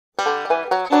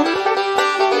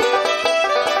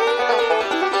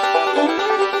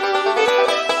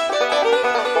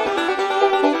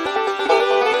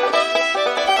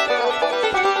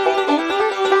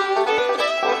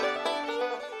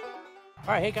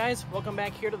Hey guys, welcome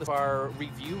back here to our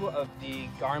review of the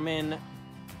Garmin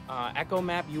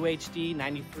Echomap UHD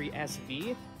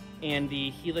 93SV and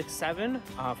the Helix 7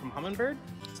 from Humminbird.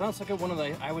 So let's look at one of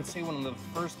the, I would say one of the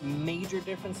first major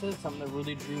differences, something that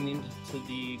really drew me into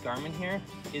the Garmin here,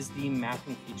 is the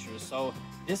mapping features. So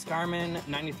this Garmin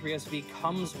 93SV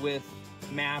comes with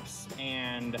maps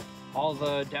and all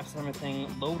the depths and everything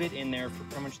loaded in there for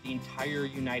pretty much the entire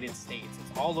United States.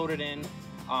 It's all loaded in.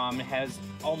 It has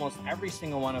almost every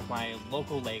single one of my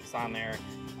local lakes on there.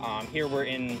 Here we're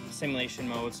in simulation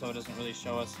mode, so it doesn't really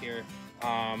show us here.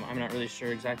 I'm not really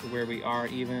sure exactly where we are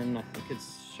even. I think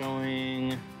it's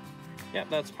showing, yep,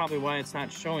 that's probably why it's not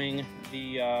showing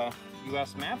the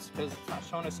US maps, because it's not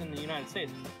showing us in the United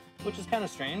States, which is kind of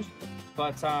strange.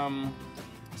 But, so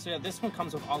yeah, this one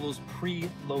comes with all those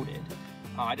pre-loaded.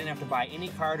 I didn't have to buy any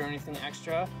card or anything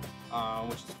extra,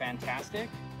 which is fantastic.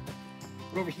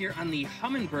 But over here on the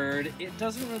Humminbird, it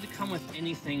doesn't really come with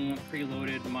anything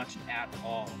preloaded much at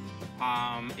all.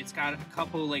 It's got a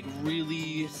couple like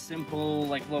really simple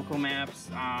like local maps.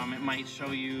 It might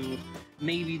show you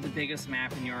maybe the biggest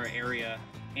map in your area,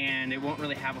 and it won't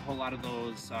really have a whole lot of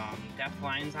those depth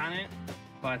lines on it.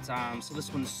 But so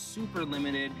this one's super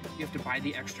limited. You have to buy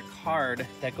the extra card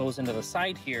that goes into the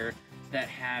side here that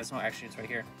has, oh actually it's right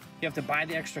here. You have to buy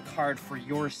the extra card for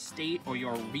your state or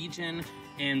your region,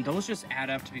 and those just add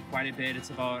up to be quite a bit.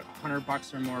 It's about 100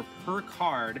 bucks or more per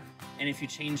card. And if you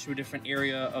change to a different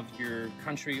area of your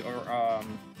country, or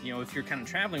you know, if you're kind of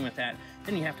traveling with that,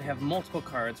 then you have to have multiple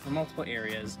cards for multiple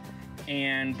areas,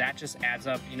 and that just adds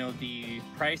up, you know, the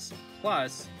price.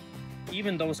 Plus,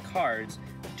 even those cards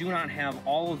do not have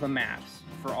all of the maps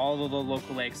for all of the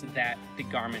local lakes that the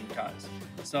Garmin does.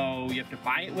 So you have to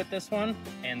buy it with this one,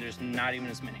 and there's not even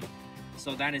as many.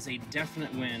 So that is a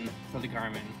definite win for the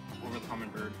Garmin over the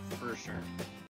Humminbird for sure.